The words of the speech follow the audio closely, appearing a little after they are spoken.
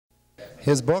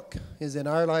His book is in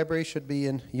our library, should be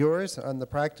in yours, on the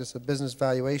practice of business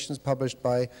valuations, published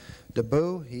by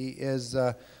Debout. He is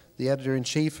the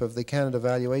editor-in-chief of the Canada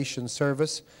Valuation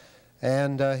Service,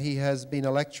 and he has been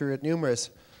a lecturer at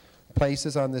numerous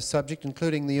places on this subject,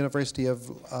 including the University of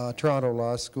Toronto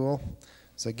Law School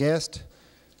as a guest.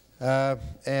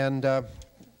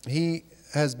 He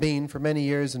has been, for many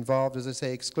years, involved, as I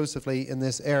say, exclusively in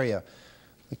this area.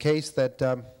 The case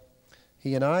that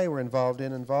he and I were involved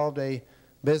in involved a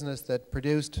business that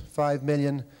produced 5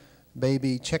 million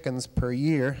baby chickens per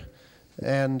year,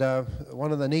 and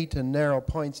one of the neat and narrow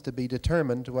points to be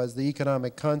determined was the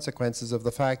economic consequences of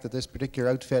the fact that this particular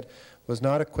outfit was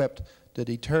not equipped to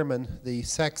determine the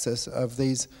sexes of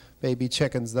these baby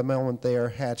chickens the moment they are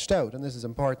hatched out. And this is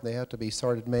important. They have to be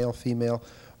sorted male, female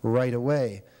right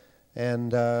away.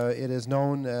 And it is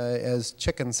known as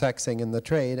chicken sexing in the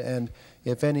trade. And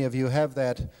if any of you have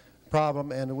that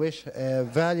problem and wish a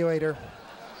evaluator,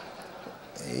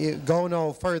 go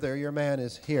no further. Your man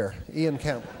is here, Ian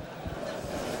Campbell.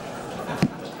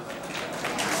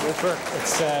 Burke,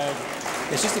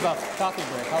 it's just about coffee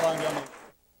break. How long do you want me?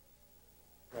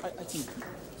 I think.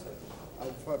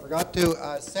 I forgot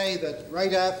to say that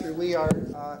right after we are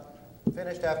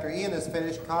finished, after Ian is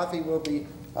finished, coffee will be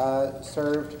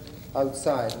served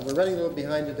outside. And we're running a little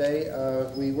behind today.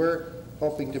 We were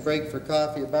hoping to break for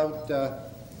coffee about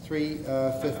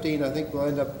 3:15. I think we'll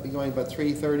end up going about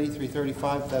 3:30,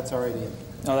 3:35. That's all right, Ian.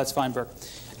 No, that's fine, Burke.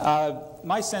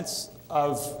 My sense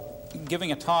of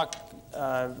giving a talk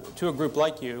to a group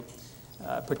like you,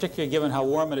 particularly given how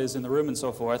warm it is in the room and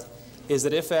so forth, is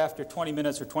that if after 20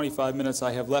 minutes or 25 minutes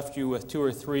I have left you with 2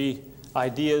 or 3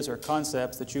 ideas or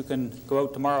concepts that you can go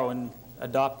out tomorrow and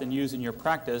adopt and use in your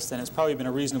practice, then it's probably been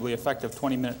a reasonably effective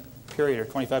 20-minute period or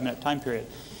 25-minute time period.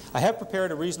 I have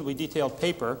prepared a reasonably detailed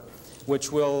paper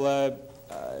which will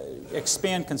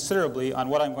expand considerably on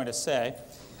what I'm going to say.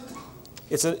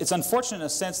 It's unfortunate in a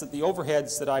sense that the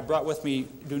overheads that I brought with me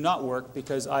do not work,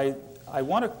 because I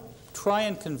want to try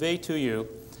and convey to you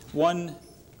one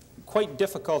quite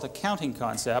difficult accounting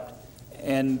concept,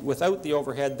 and without the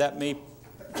overhead that may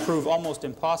prove almost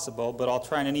impossible, but I'll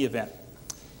try in any event.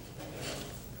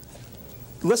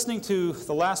 Listening to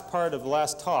the last part of the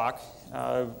last talk,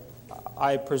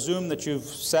 I presume that you've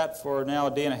sat for now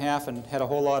a day and a half and had a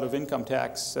whole lot of income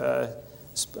tax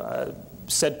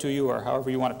said to you, or however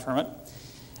you want to term it.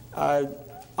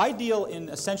 I deal in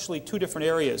essentially 2 different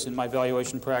areas in my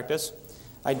valuation practice.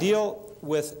 I deal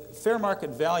with fair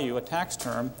market value, a tax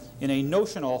term, in a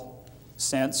notional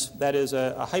sense, that is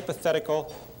a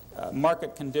hypothetical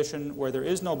market condition where there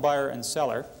is no buyer and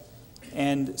seller,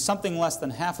 and something less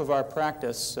than half of our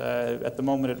practice, at the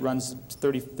moment it runs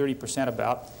 30%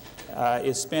 about,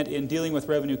 is spent in dealing with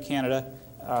Revenue Canada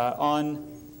on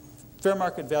fair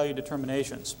market value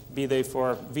determinations, be they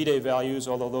for V-Day values,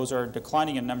 although those are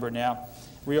declining in number now,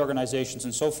 reorganizations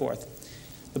and so forth.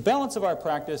 The balance of our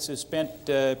practice is spent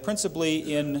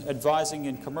principally in advising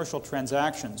in commercial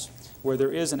transactions where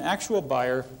there is an actual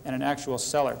buyer and an actual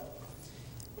seller.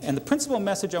 And the principal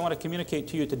message I want to communicate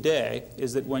to you today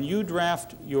is that when you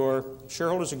draft your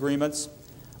shareholders' agreements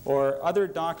or other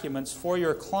documents for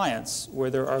your clients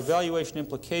where there are valuation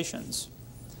implications,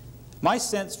 my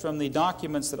sense from the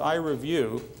documents that I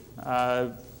review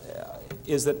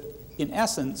is that, in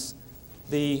essence,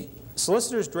 the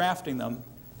solicitors drafting them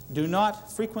do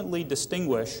not frequently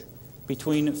distinguish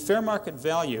between fair market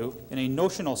value in a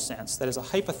notional sense, that is a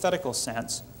hypothetical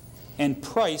sense, and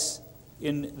price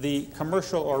in the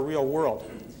commercial or real world.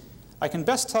 I can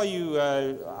best tell you,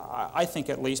 I think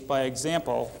at least by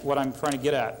example, what I'm trying to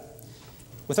get at.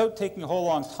 Without taking a whole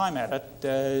long time at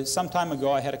it, some time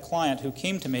ago I had a client who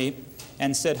came to me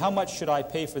and said, how much should I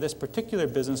pay for this particular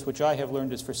business which I have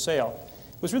learned is for sale?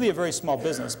 It was really a very small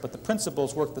business, but the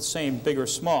principles worked the same, big or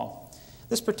small.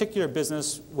 This particular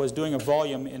business was doing a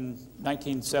volume in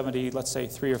 1970, let's say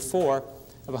 3 or 4,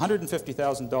 of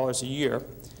 $150,000 a year.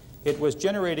 It was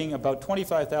generating about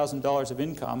 $25,000 of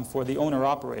income for the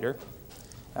owner-operator,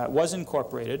 was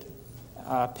incorporated,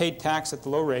 paid tax at the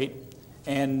low rate,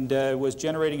 and was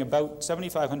generating about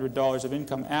 $7,500 of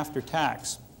income after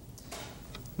tax.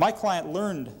 My client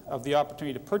learned of the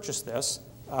opportunity to purchase this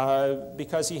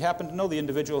because he happened to know the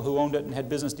individual who owned it and had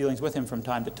business dealings with him from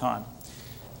time to time.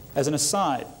 As an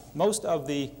aside, most of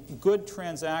the good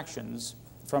transactions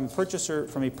from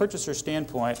a purchaser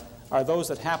standpoint are those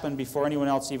that happen before anyone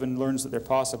else even learns that they're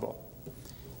possible.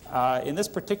 In this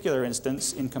particular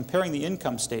instance, in comparing the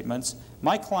income statements,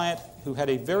 my client, who had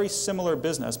a very similar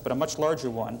business but a much larger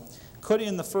one, could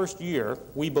in the first year,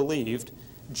 we believed,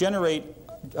 generate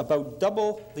about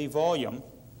double the volume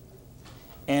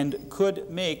and could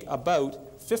make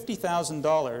about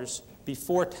 $50,000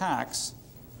 before tax,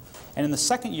 and in the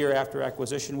second year after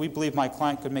acquisition, we believe my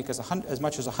client could make as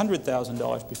much as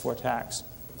 $100,000 before tax.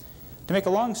 To make a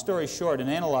long story short, in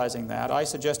analyzing that, I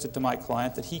suggested to my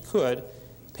client that he could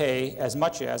pay as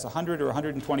much as $100,000 or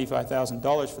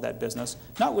 $125,000 for that business,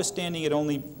 notwithstanding it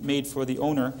only made for the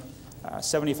owner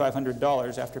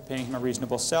 $7,500 after paying him a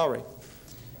reasonable salary.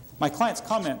 My client's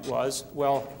comment was,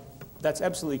 well, that's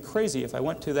absolutely crazy. If I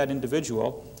went to that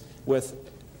individual with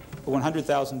a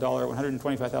 $100,000,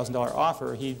 $125,000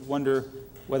 offer, he'd wonder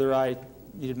whether I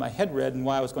needed my head read and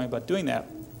why I was going about doing that.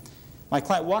 My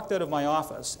client walked out of my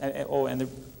office, and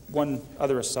one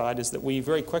other aside is that we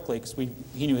very quickly, because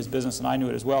he knew his business and I knew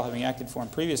it as well, having acted for him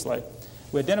previously,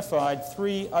 we identified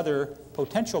 3 other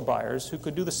potential buyers who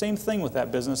could do the same thing with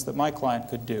that business that my client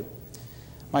could do.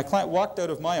 My client walked out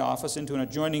of my office into an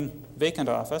adjoining vacant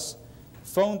office,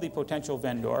 phoned the potential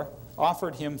vendor,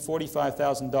 offered him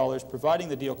 $45,000, providing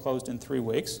the deal closed in 3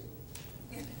 weeks.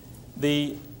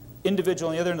 The individual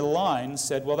on the other end of the line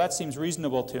said, well, that seems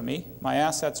reasonable to me. My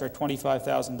assets are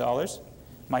 $25,000.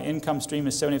 My income stream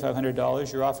is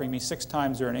 $7,500. You're offering me 6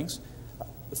 times earnings.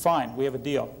 Fine, we have a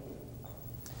deal.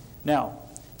 Now,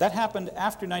 that happened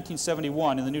after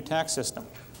 1971 in the new tax system.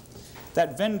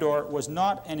 That vendor was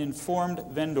not an informed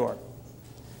vendor.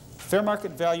 Fair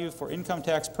market value for income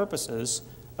tax purposes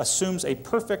assumes a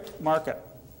perfect market,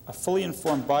 a fully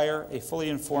informed buyer, a fully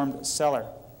informed seller.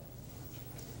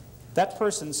 That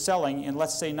person selling in,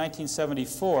 let's say,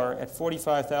 1974 at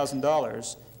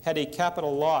 $45,000 had a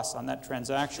capital loss on that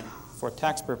transaction for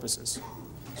tax purposes.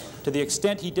 To the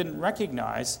extent he didn't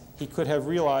recognize he could have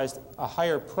realized a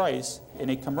higher price in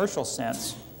a commercial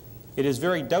sense, it is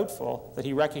very doubtful that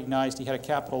he recognized he had a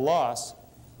capital loss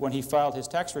when he filed his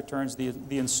tax returns the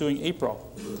ensuing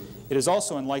April. It is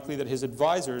also unlikely that his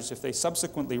advisors, if they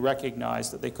subsequently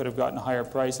recognized that they could have gotten a higher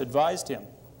price, advised him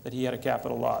that he had a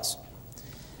capital loss.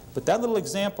 But that little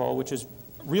example, which is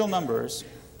real numbers,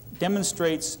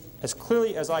 demonstrates as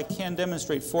clearly as I can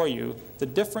demonstrate for you the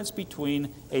difference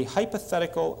between a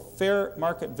hypothetical fair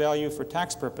market value for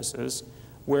tax purposes,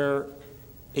 where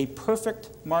a perfect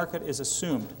market is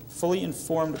assumed, fully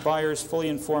informed buyers, fully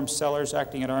informed sellers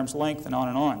acting at arm's length, and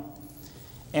on,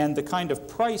 and the kind of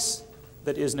price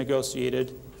that is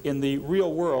negotiated in the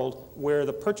real world, where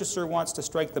the purchaser wants to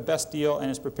strike the best deal and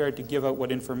is prepared to give out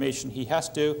what information he has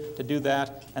to do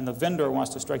that, and the vendor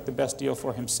wants to strike the best deal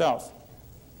for himself.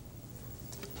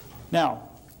 Now,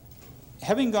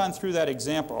 having gone through that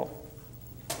example,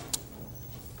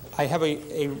 I have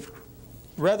a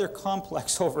rather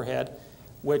complex overhead,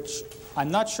 which I'm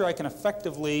not sure I can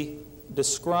effectively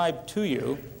describe to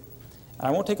you, and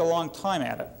I won't take a long time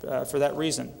at it for that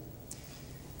reason.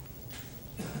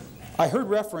 I heard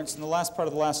reference in the last part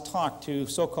of the last talk to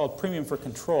so-called premium for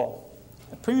control.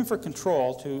 A premium for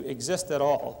control, to exist at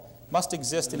all, must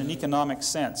exist in an economic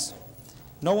sense.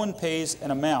 No one pays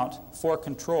an amount for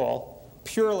control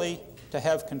purely to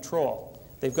have control.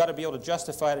 They've got to be able to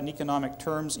justify it in economic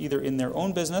terms, either in their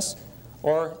own business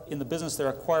or in the business they're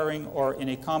acquiring, or in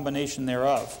a combination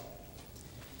thereof.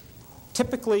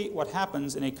 Typically, what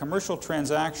happens in a commercial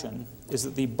transaction is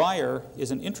that the buyer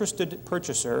is an interested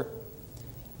purchaser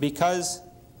because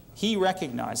he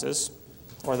recognizes,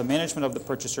 or the management of the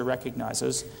purchaser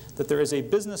recognizes, that there is a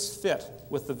business fit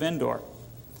with the vendor,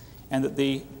 and that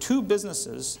the 2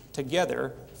 businesses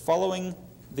together, following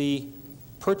the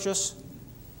purchase,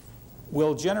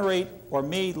 will generate, or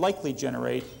may likely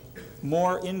generate,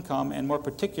 more income, and more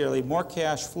particularly more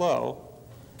cash flow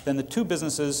than the 2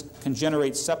 businesses can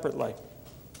generate separately.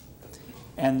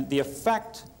 And the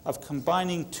effect of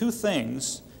combining 2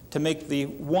 things to make the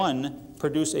one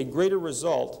produce a greater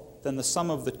result than the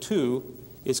sum of the 2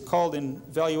 is called, in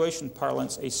valuation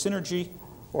parlance, a synergy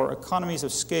or economies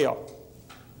of scale.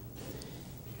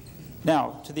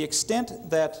 Now, to the extent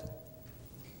that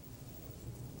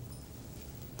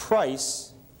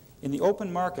price in the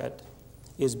open market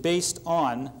is based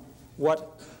on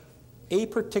what a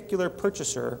particular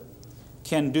purchaser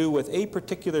can do with a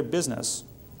particular business,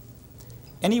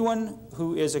 anyone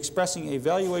who is expressing a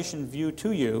valuation view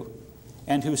to you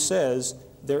and who says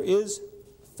there is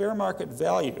fair market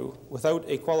value without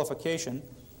a qualification,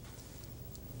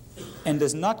 and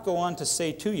does not go on to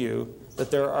say to you that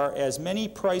there are as many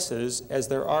prices as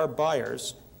there are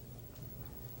buyers,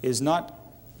 is not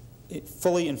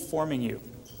fully informing you.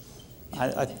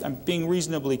 I'm being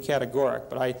reasonably categoric,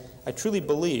 but I truly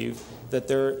believe that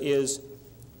there is,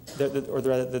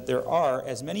 that there are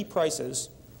as many prices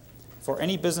for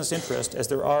any business interest as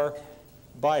there are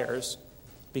buyers,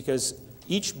 because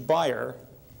each buyer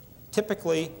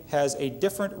typically has a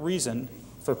different reason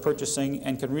for purchasing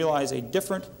and can realize a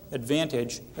different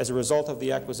advantage as a result of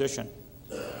the acquisition.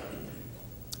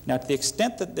 Now, to the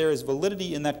extent that there is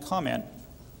validity in that comment,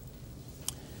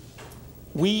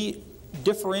 we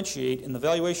differentiate in the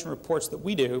valuation reports that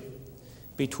we do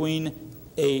between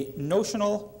a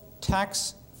notional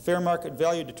tax fair market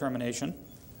value determination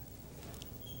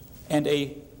and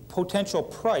a potential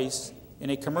price in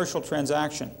a commercial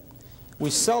transaction. We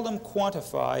seldom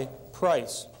quantify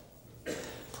price.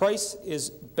 Price is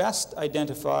best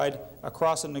identified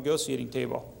across a negotiating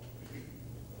table.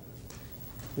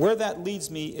 Where that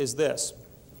leads me is this.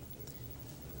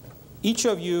 Each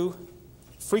of you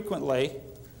frequently,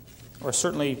 or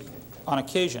certainly on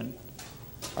occasion,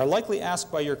 are likely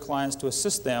asked by your clients to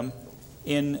assist them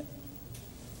in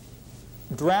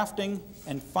drafting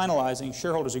and finalizing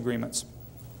shareholders' agreements.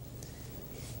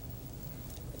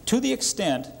 To the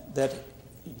extent that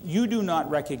you do not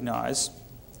recognize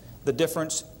the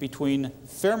difference between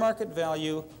fair market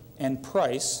value and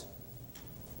price,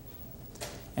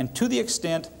 and to the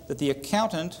extent that the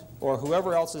accountant or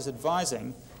whoever else is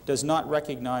advising does not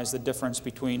recognize the difference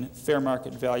between fair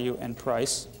market value and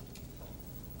price,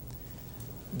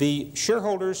 the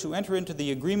shareholders who enter into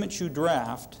the agreement you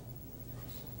draft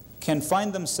can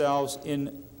find themselves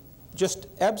in just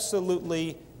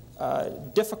absolutely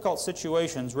difficult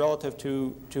situations relative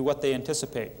to what they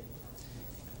anticipate.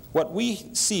 What we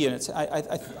see, and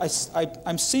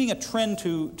I'm seeing a trend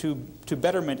to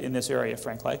betterment in this area,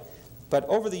 frankly, but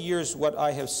over the years what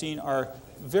I have seen are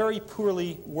very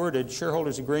poorly worded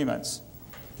shareholders' agreements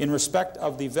in respect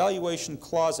of the valuation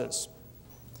clauses.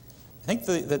 I think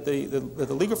that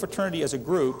the legal fraternity as a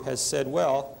group has said,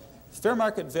 well, fair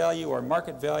market value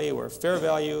or fair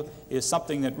value is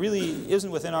something that really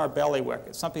isn't within our bailiwick.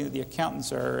 It's something that the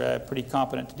accountants are pretty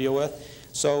competent to deal with.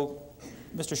 So,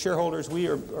 Mr. Shareholders,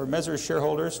 or Messrs.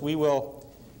 Shareholders, we will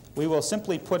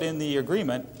simply put in the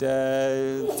agreement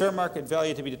fair market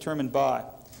value to be determined by.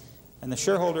 And the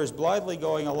shareholders blithely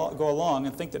go along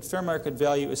and think that fair market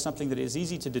value is something that is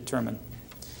easy to determine.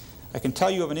 I can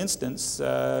tell you of an instance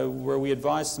where we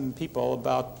advised some people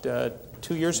about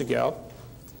 2 years ago,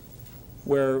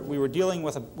 where we were dealing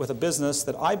with a business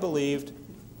that I believed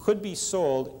could be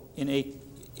sold in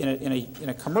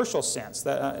a commercial sense.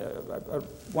 That I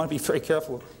want to be very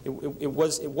careful. It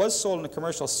was sold in a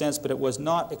commercial sense, but it was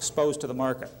not exposed to the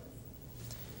market.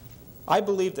 I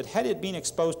believe that had it been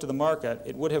exposed to the market,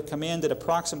 it would have commanded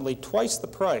approximately twice the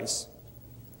price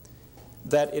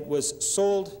that it was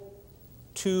sold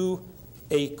to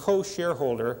a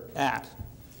co-shareholder at.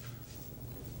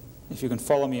 If you can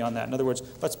follow me on that. In other words,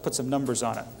 let's put some numbers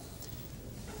on it.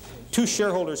 2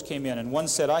 shareholders came in, and one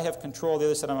said, I have control, the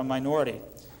other said, I'm a minority.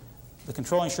 The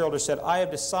controlling shareholder said, I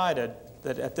have decided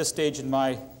that at this stage in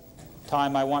my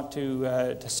time I want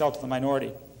to sell to the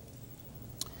minority.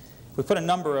 We put a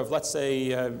number of, let's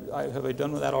say, have I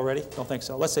done with that already? Don't think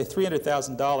so. Let's say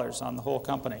 $300,000 on the whole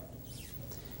company.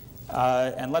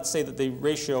 And let's say that the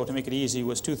ratio, to make it easy,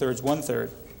 was 2/3, 1/3.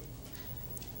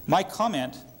 My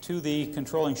comment to the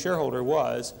controlling shareholder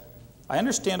was, I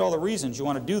understand all the reasons you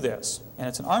want to do this, and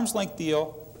it's an arm's length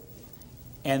deal,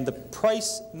 and the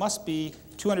price must be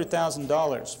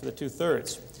 $200,000 for the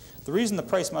 2/3. The reason the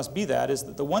price must be that is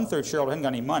that the 1/3 shareholder hasn't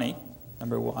got any money,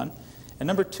 number one, and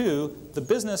number two, the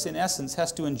business in essence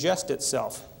has to ingest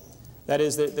itself. That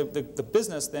is, the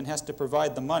business then has to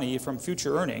provide the money from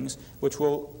future earnings, which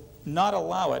will not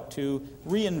allow it to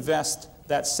reinvest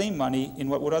that same money in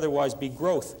what would otherwise be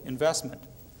growth investment.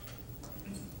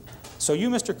 So you,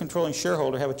 Mr. Controlling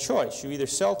Shareholder, have a choice. You either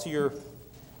sell to your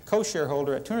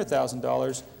co-shareholder at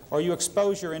 $200,000 or you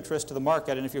expose your interest to the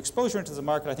market. And if you expose your interest to the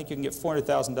market, I think you can get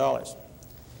 $400,000.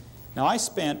 Now, I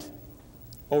spent,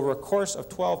 over a course of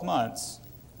 12 months,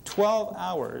 12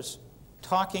 hours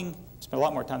talking, spent a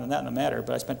lot more time than that in the matter,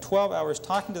 but I spent 12 hours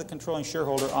talking to the controlling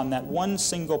shareholder on that one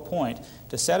single point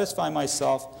to satisfy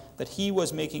myself that he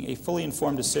was making a fully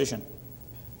informed decision.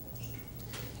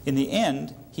 In the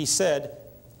end, he said,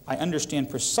 I understand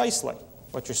precisely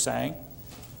what you're saying.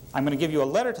 I'm going to give you a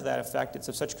letter to that effect. It's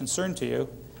of such concern to you,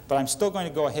 but I'm still going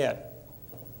to go ahead.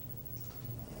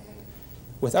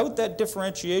 Without that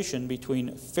differentiation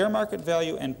between fair market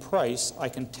value and price, I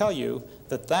can tell you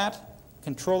that that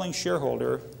controlling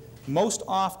shareholder most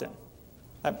often,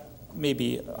 that may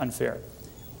be unfair,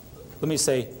 let me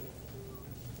say,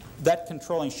 that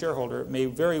controlling shareholder may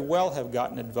very well have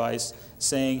gotten advice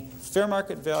saying fair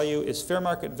market value is fair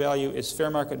market value is fair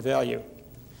market value.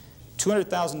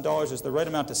 $200,000 is the right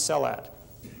amount to sell at.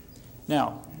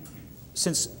 Now,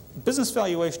 since business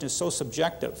valuation is so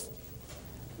subjective,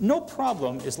 no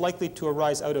problem is likely to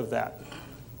arise out of that.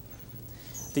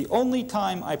 The only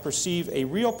time I perceive a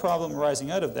real problem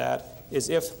arising out of that is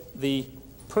if the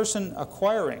person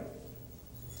acquiring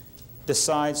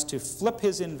decides to flip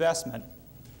his investment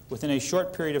within a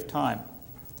short period of time.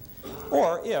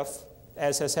 Or if,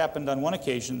 as has happened on one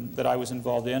occasion that I was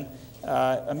involved in,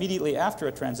 immediately after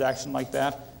a transaction like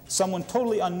that, someone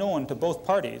totally unknown to both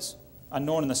parties,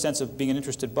 unknown in the sense of being an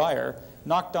interested buyer,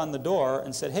 knocked on the door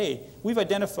and said, hey, we've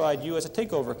identified you as a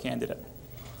takeover candidate.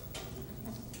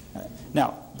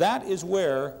 Now, that is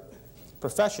where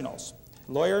professionals,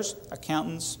 lawyers,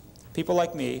 accountants, people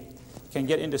like me, can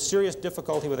get into serious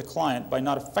difficulty with a client by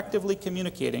not effectively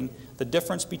communicating the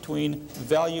difference between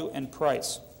value and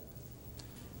price.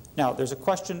 Now, there's a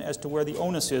question as to where the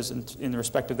onus is in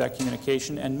respect of that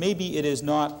communication, and maybe it is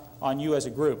not on you as a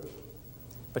group.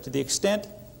 But to the extent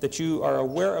that you are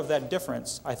aware of that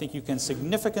difference, I think you can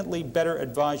significantly better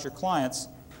advise your clients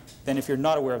than if you're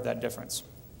not aware of that difference.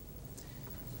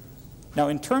 Now,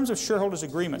 in terms of shareholders'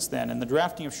 agreements then, and the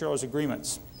drafting of shareholders'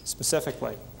 agreements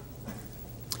specifically,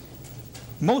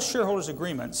 most shareholders'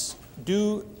 agreements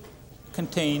do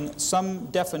contain some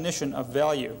definition of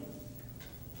value.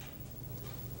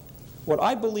 What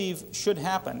I believe should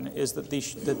happen is that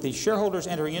the shareholders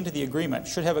entering into the agreement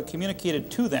should have it communicated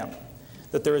to them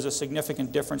that there is a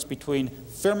significant difference between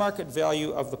fair market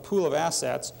value of the pool of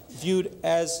assets viewed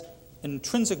as an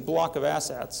intrinsic block of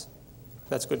assets,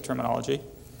 that's good terminology,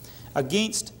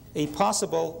 against a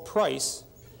possible price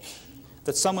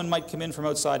that someone might come in from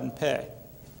outside and pay.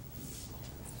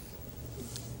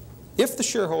 If the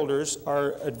shareholders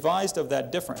are advised of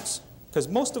that difference, because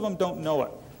most of them don't know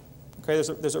it, okay,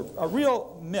 there's a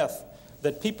real myth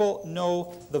that people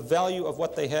know the value of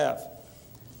what they have.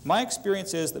 My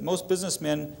experience is that most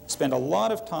businessmen spend a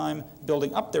lot of time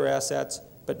building up their assets,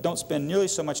 but don't spend nearly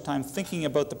so much time thinking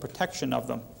about the protection of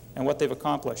them and what they've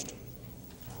accomplished.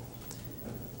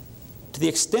 To the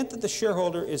extent that the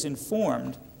shareholder is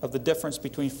informed of the difference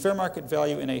between fair market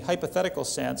value in a hypothetical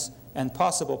sense and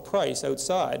possible price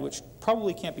outside, which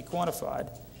probably can't be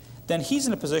quantified, then he's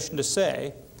in a position to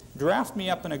say, draft me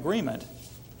up an agreement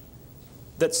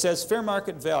that says fair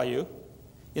market value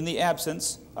in the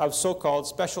absence of so-called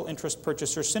special interest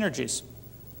purchaser synergies.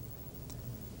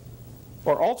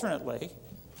 Or alternately,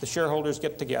 the shareholders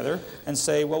get together and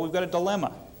say, well, we've got a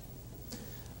dilemma.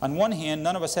 On one hand,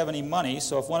 none of us have any money,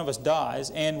 so if one of us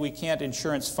dies and we can't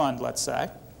insurance fund, let's say,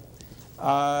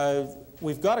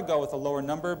 we've got to go with a lower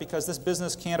number because this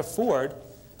business can't afford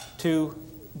to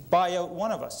buy out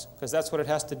one of us, because that's what it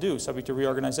has to do, subject to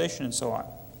reorganization and so on.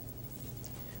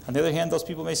 On the other hand, those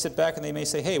people may sit back and they may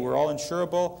say, hey, we're all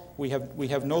insurable, we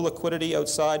have no liquidity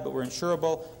outside, but we're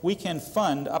insurable, we can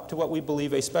fund up to what we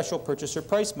believe a special purchaser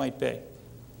price might be.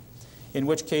 In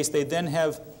which case they then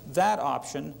have that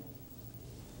option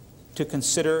to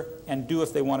consider and do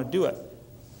if they want to do it.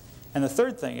 And the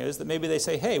third thing is that maybe they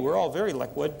say, hey, we're all very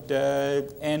liquid,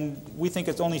 and we think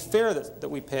it's only fair that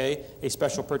we pay a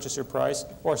special purchaser price,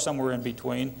 or somewhere in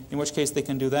between, in which case they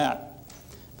can do that.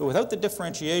 But without the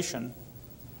differentiation,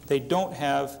 they don't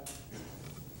have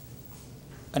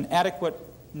an adequate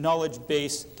knowledge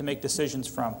base to make decisions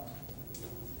from.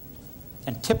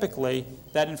 And typically,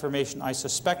 that information, I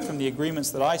suspect from the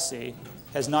agreements that I see,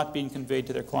 has not been conveyed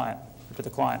to their client, or to the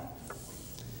client.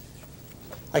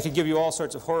 I could give you all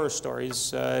sorts of horror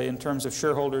stories in terms of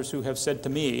shareholders who have said to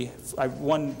me,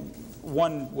 one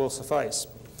will suffice.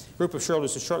 A group of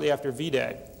shareholders who shortly after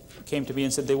V-Day came to me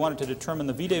and said they wanted to determine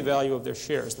the V-Day value of their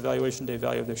shares, the valuation day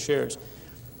value of their shares.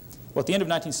 Well, at the end of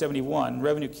 1971,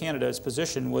 Revenue Canada's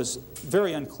position was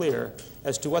very unclear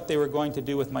as to what they were going to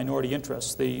do with minority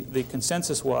interests. The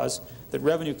consensus was that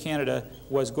Revenue Canada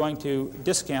was going to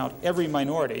discount every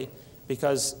minority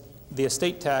because the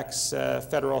estate tax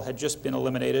federal had just been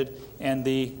eliminated, and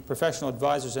the professional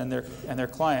advisors and their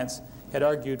clients had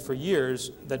argued for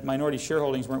years that minority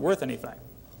shareholdings weren't worth anything.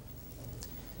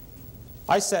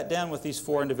 I sat down with these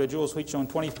four individuals who each owned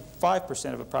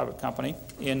 25% of a private company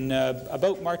in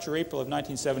about March or April of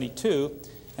 1972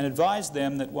 and advised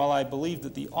them that while I believed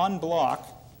that the en bloc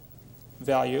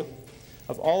value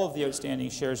of all of the outstanding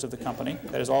shares of the company,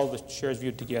 that is all of the shares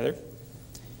viewed together,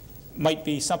 might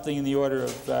be something in the order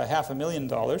of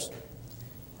 $500,000,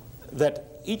 that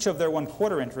each of their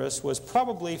 1/4 interests was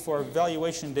probably for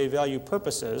valuation day value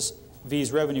purposes,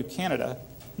 viz. Revenue Canada,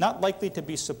 not likely to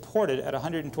be supported at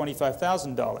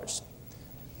 $125,000.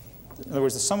 In other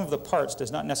words, the sum of the parts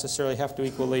does not necessarily have to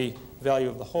equal the value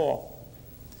of the whole.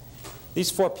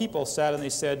 These four people sat and they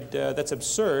said, that's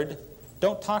absurd,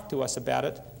 don't talk to us about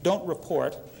it, don't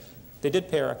report. They did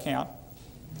pay our account.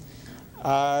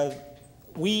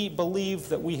 We believe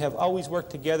that we have always worked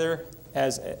together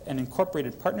as an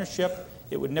incorporated partnership,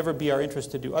 It would never be our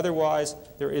interest to do otherwise.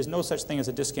 There is no such thing as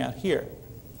a discount here.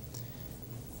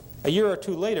 A year or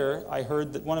two later, I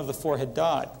heard that one of the four had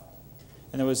died.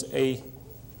 And there was a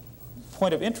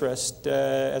point of interest,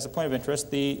 as a point of interest,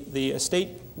 the estate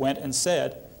went and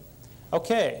said,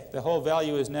 okay, the whole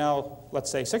value is now, let's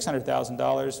say,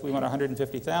 $600,000. We want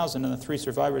 $150,000. And the three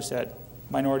survivors said,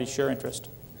 minority share interest.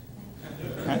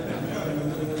 Right?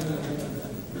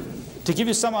 To give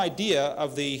you some idea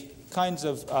of the kinds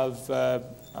of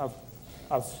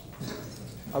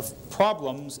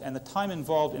problems and the time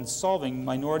involved in solving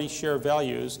minority share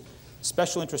values,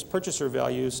 special interest purchaser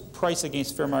values, price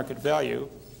against fair market value,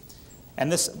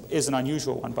 and this is an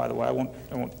unusual one, by the way. I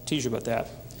won't tease you about that.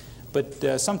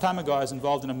 But some time ago, I was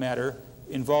involved in a matter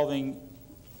involving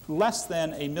less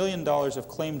than $1 million of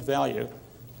claimed value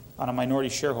on a minority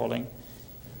shareholding.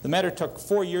 The matter took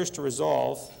 4 years to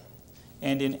resolve,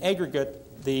 and in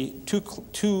aggregate, the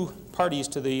two parties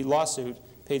to the lawsuit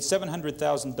paid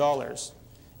 $700,000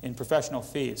 in professional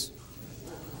fees.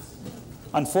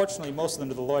 Unfortunately, most of them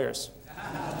to the lawyers.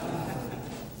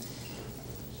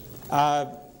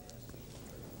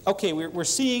 Okay, we're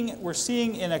seeing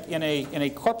in a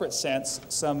corporate sense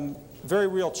some very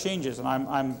real changes, and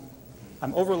I'm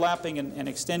overlapping and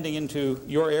extending into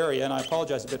your area, and I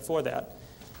apologize a bit for that.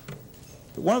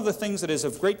 But one of the things that is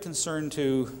of great concern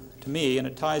to me, and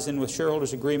it ties in with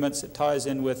shareholders' agreements, it ties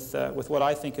in with what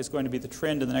I think is going to be the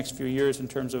trend in the next few years in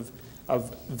terms of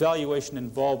valuation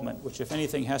involvement, which, if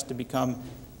anything, has to become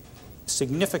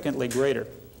significantly greater.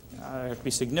 There to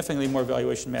be significantly more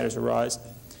valuation matters arise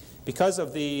because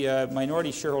of the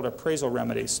minority shareholder appraisal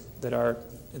remedies that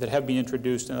have been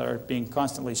introduced and that are being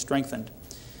constantly strengthened.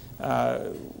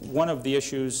 One of the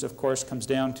issues, of course, comes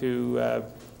down to,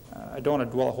 I don't want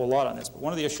to dwell a whole lot on this, but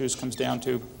one of the issues comes down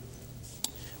to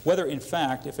whether, in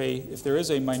fact, if there is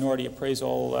a minority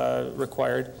appraisal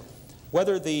required,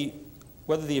 whether the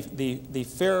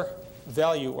fair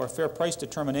value or fair price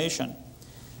determination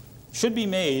should be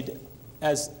made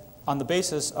as on the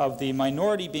basis of the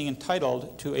minority being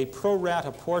entitled to a pro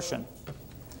rata portion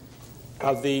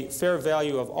of the fair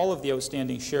value of all of the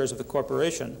outstanding shares of the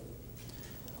corporation,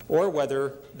 or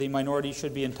whether the minority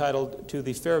should be entitled to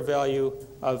the fair value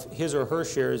of his or her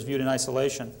shares viewed in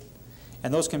isolation.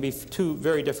 And those can be two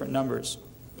very different numbers.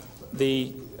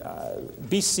 The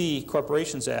BC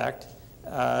Corporations Act,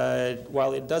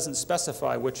 while it doesn't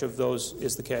specify which of those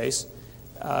is the case,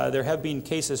 there have been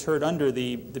cases heard under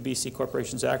the BC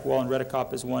Corporations Act. Wall and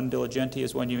Redicop is one, Diligenti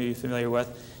is one you may be familiar with,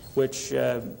 which,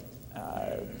 and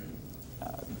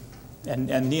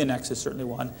Neonex is certainly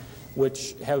one,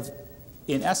 which have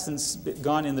in essence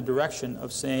gone in the direction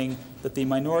of saying that the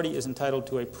minority is entitled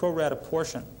to a pro rata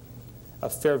portion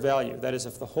of fair value. That is,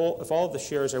 if all of the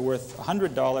shares are worth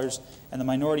 $100 and the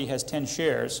minority has 10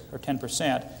 shares, or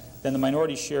 10%, then the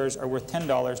minority shares are worth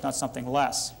 $10, not something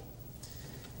less.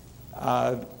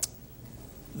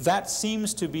 That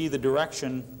seems to be the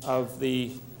direction of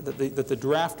that the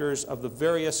drafters of the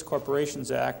various Corporations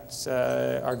Acts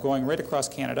are going right across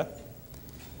Canada.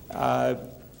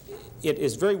 It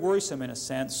is very worrisome in a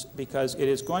sense because it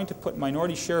is going to put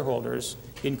minority shareholders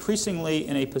increasingly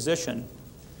in a position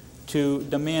to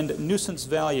demand nuisance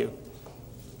value.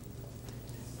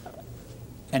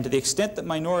 And to the extent that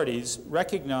minorities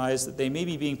recognize that they may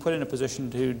be being put in a position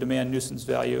to demand nuisance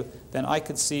value, then I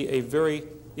could see a very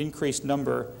increased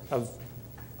number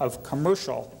of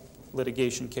commercial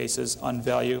litigation cases on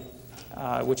value,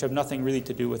 which have nothing really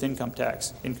to do with income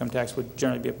tax. Income tax would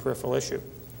generally be a peripheral issue.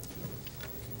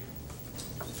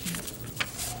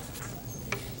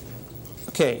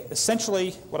 Okay,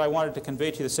 essentially what I wanted to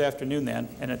convey to you this afternoon then,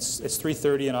 and it's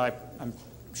 3:30 and I'm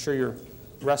sure you're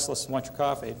restless and want your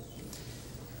coffee.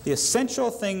 The essential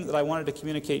thing that I wanted to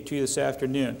communicate to you this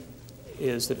afternoon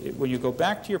is that when you go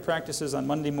back to your practices on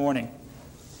Monday morning,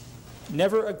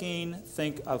 never again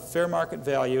think of fair market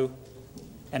value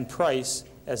and price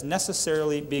as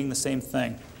necessarily being the same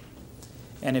thing.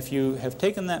 And if you have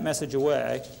taken that message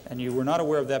away and you were not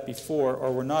aware of that before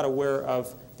or were not aware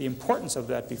of the importance of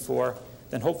that before,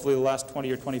 then hopefully the last 20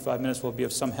 or 25 minutes will be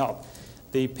of some help.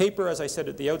 The paper, as I said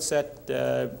at the outset,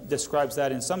 describes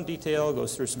that in some detail,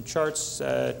 goes through some charts,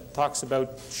 talks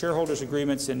about shareholders'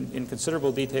 agreements in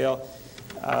considerable detail,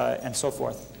 and so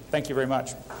forth. Thank you very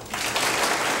much.